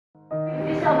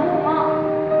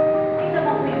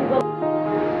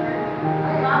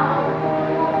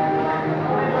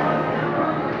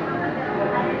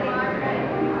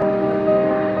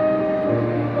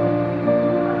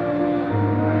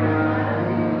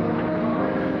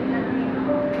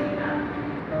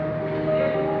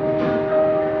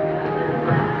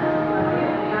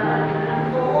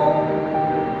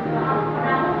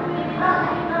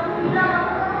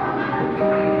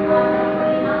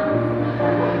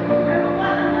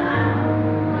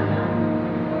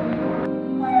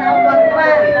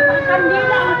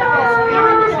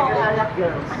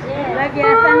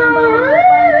Lagyasan ng mga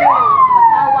pangre.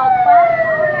 Matawag pa.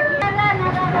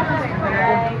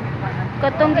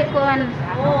 Katong gikuan.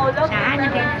 Oo, saan na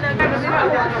kayo?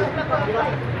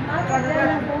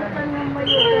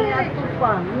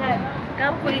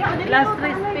 Last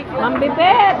respect.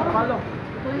 Mambibet!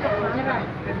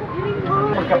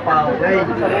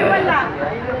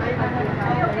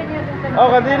 Oh,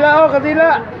 kadila, oh, kadila.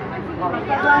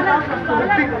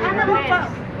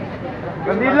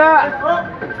 Kadila.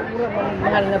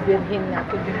 Mahal na birhin na.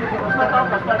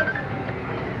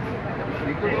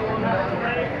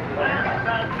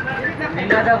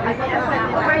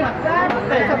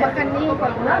 Kabakan ni.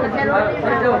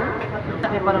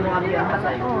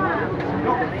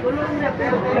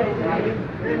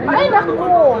 Ay, naku!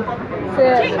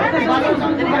 Sir.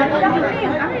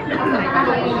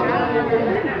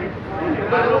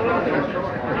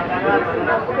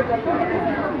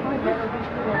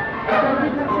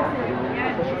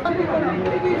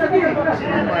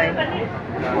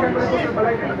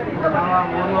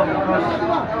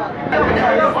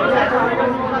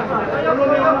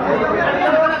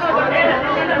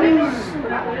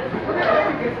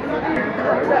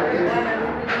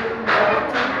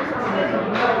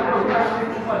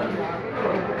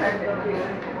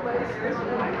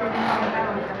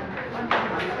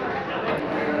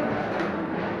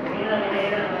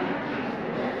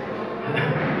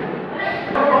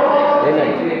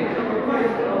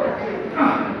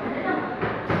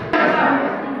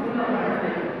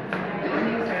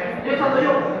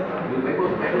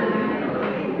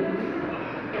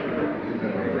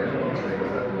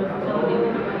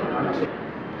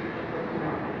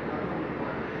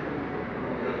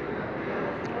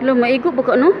 Lo maigo ba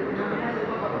ka no?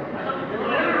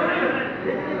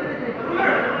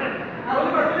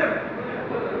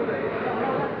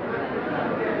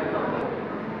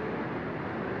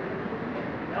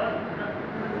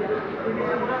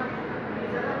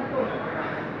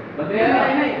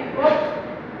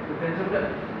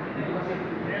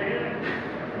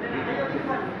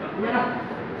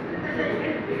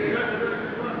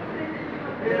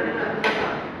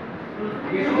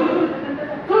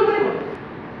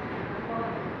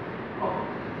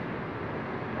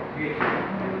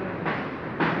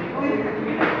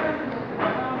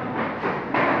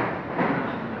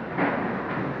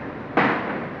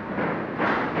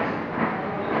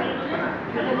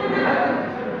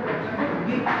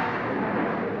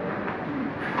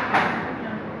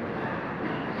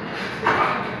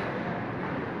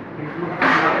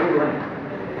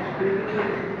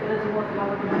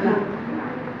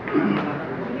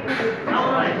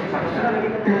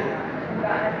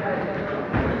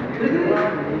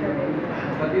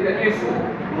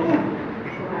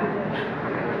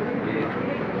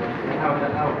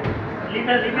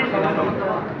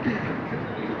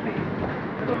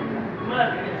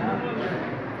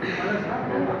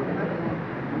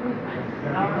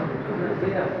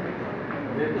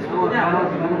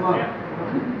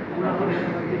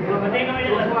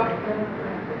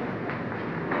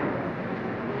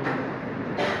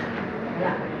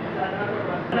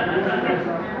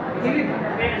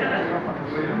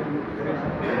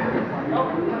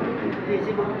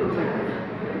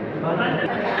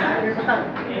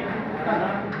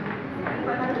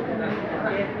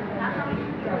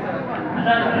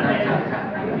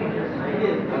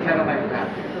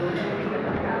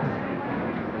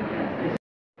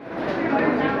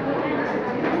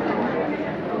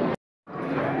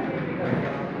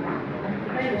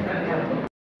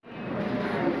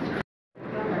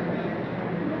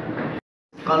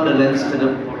 Condolence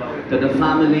to the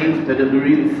family, to the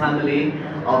bereaved family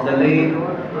of the late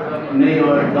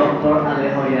Mayor Dr.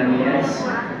 Alejo Yañez.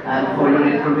 And for your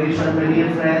information, my dear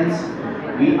friends,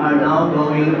 we are now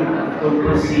going to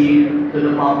proceed to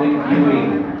the public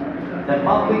viewing. The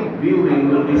public viewing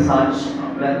will be such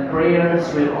that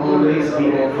prayers will always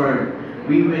be offered.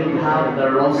 We will have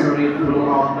the rosary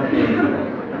throughout the day.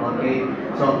 Okay?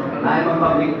 So, I'm a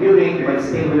public viewing, but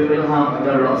still we will have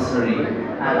the rosary.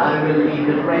 and I will lead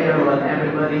the prayer when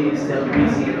everybody is still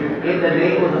busy. In the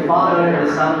name of the Father,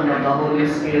 the Son, and of the Holy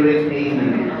Spirit,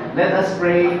 amen. Let us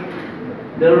pray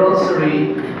the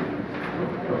Rosary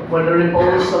for the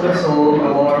repose of the soul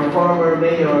of our former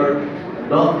Mayor,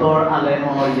 Dr.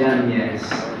 Alejo Yañez.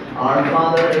 Our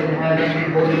Father in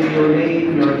heaven, holy be your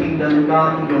name, your kingdom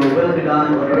come, your will be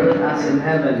done on earth as in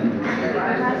heaven.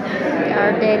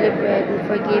 Our daily bread, and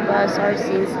forgive us our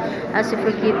sins, as we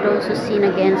forgive those who sin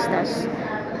against us.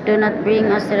 Do not bring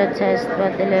us to the test,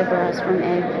 but deliver us from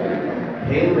evil.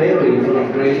 Hail Mary, full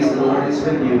of grace, the Lord is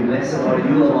with you. Blessed are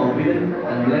you among women,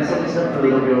 and blessed is the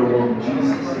fruit of your womb,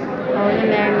 Jesus. Holy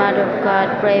Mary, Mother of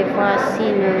God, pray for us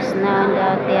sinners, now and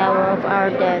at the hour of our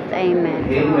death. Amen.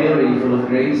 Hail Mary, full of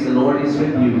grace, the Lord is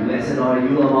with you. Blessed are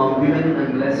you among women,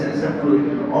 and blessed is the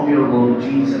fruit of your womb,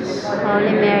 Jesus.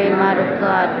 Holy Mary, Mother of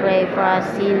God, pray for us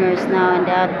sinners, now and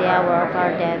at the hour of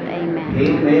our death. Amen.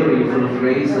 Hail Mary, full of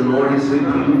grace, the Lord is with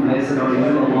you. Blessed are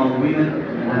you among women,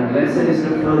 and blessed is the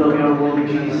fruit of your womb,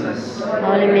 Jesus.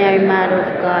 Holy Mary, Mother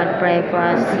of God, pray for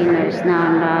us sinners,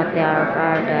 now and at the hour of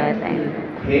our death. Amen.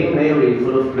 Hail Mary,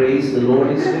 full of grace, the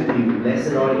Lord is with you.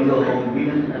 Blessed are you among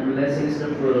women, and blessed is the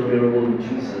fruit of your womb,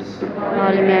 Jesus.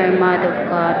 Holy Mary, Mother of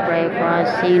God, pray for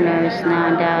us sinners, now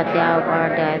and at the hour of our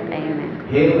death. Amen.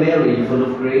 Hail Mary, full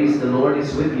of grace, the Lord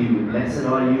is with you. Blessed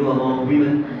are you among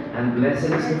women, and blessed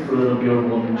is the fruit of your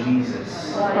womb,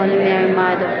 Jesus. Holy Mary,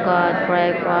 Mother of God,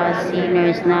 pray for us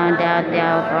sinners, now and at the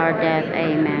hour of our death.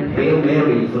 Amen. Hail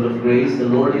Mary, full of grace, the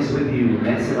Lord is with you.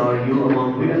 Blessed are you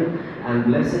among women, and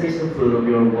blessed is the fruit of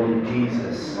your womb,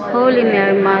 Jesus. Holy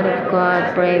Mary, Mother of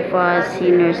God, pray for us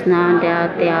sinners, now and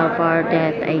at the hour of our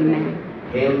death. Amen.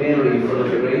 Hail Mary, full of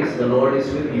grace, the Lord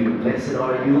is with you. Blessed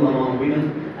are you among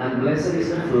women, and blessed is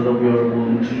the fruit of your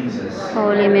womb, Jesus.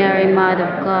 Holy Mary, Mother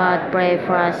of God, pray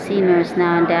for us sinners,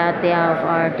 now and at the hour of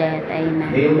our death.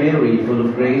 Amen. Hail Mary, full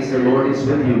of grace, the Lord is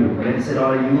with you. Blessed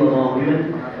are you among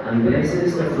women, and blessed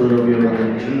is the fruit of your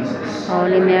womb, Jesus.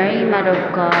 Holy Mary, Mother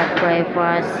of God, pray for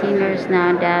us sinners, now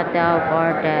and at the hour of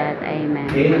our death. Amen.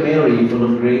 Hail Mary, full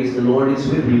of grace, the Lord is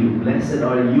with you. Blessed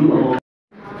are you among.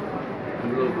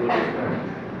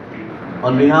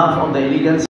 On behalf of the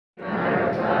elegant.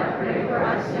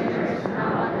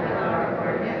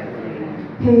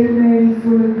 Hail Mary,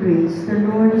 full of grace, the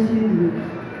Lord is with you.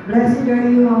 Blessed are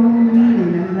you among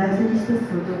women, and blessed is the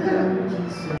fruit of your womb,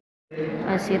 Jesus.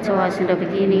 As it was in the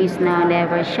beginning, is now, and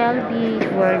ever shall be,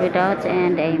 world without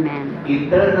end. Amen.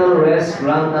 Eternal rest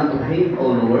grant unto him, O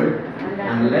Lord,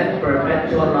 and let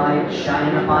perpetual light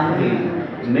shine upon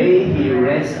him. May he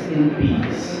rest in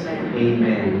peace.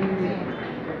 Amen.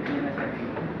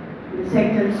 The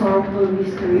second sorrowful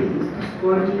mystery is the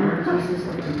scourging of Jesus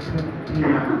of the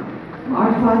Cross.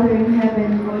 Our Father in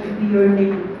heaven, hallowed be your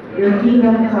name. Your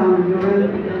kingdom come, your will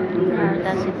be done on earth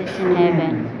As it is in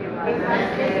heaven. We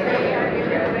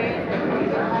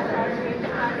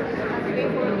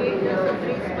forgive those who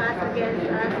trespass against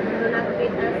us, and do not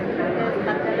lead us into test,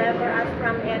 but deliver us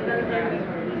from evil. Amen.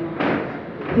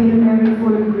 Hail Mary,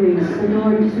 full of grace, the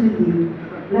Lord is with you.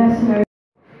 Blessed are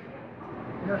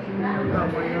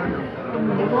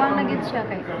Igual na gid siya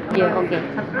kay. Yeah, okay.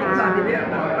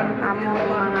 Amo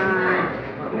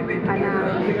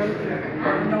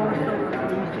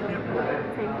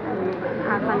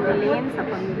akan bilin sa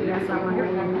pamilya sa mga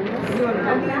Yañez.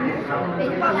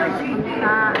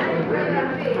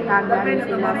 Matagan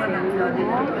sila sa Alejo.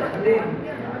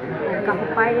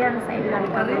 Kahupayan sa ilang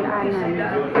kamilaanan.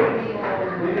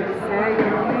 Sir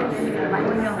Yañez, ang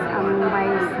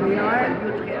Vice Mayor,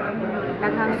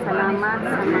 daghang salamat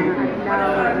sa mga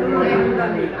adlaw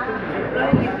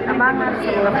tabangan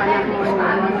sa mga panahon na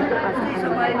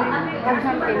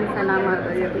daghang din salamat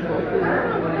sa tibuok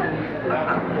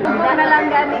na lang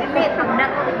gani imit ang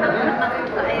dakot ng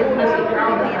kaayog na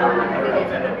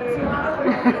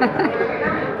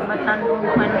matandong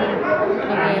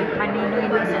paninoy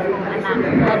na sa anak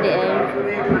Adi ay.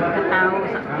 katao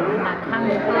sa anak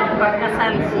hangtod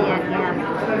pagkasal siya kaya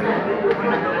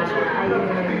ayun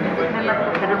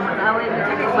nalapot ka ng mag-away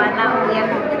sa kubanaw yan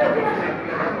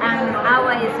ang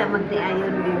away sa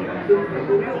magtiayon din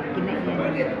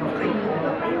kinaiyan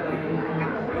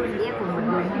iya kung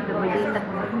maglamang kabalitak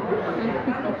mo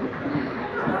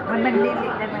managdili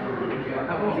ka lang dili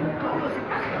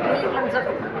lang sa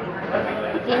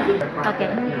Okay.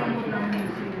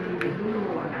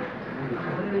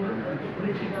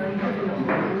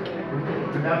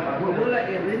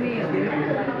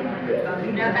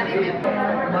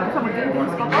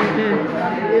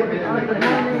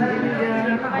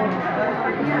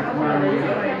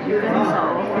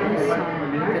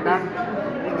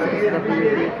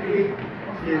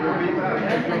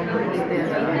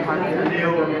 heartfelt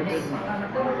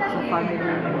condolence sa family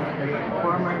ni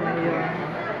former Mayor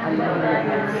Alejo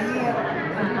Yañez.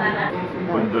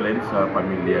 Condolence sa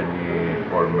pamilya ni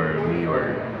former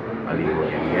Mayor Alejo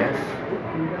Yañez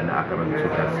na naakaroon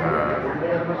sila sa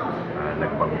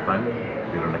nagpangutan,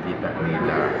 pero nakita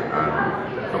nila ang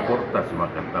suporta sa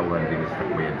mga katawan din sa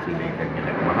bayan sila kanya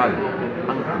nagmahal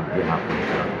ang pagyahapon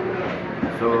siya.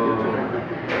 So,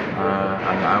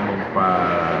 ang among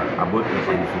paabot na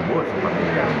sa Subo sa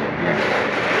pamilya ni Yañez.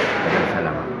 Daghang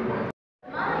salamat.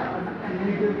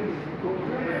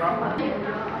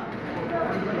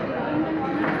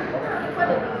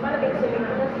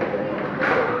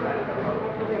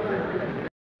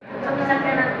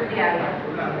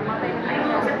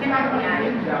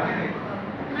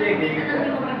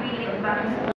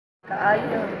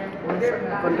 Kaayo,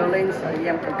 condolence sa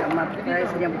iyang pagkamatay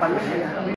sa iyang pamilya.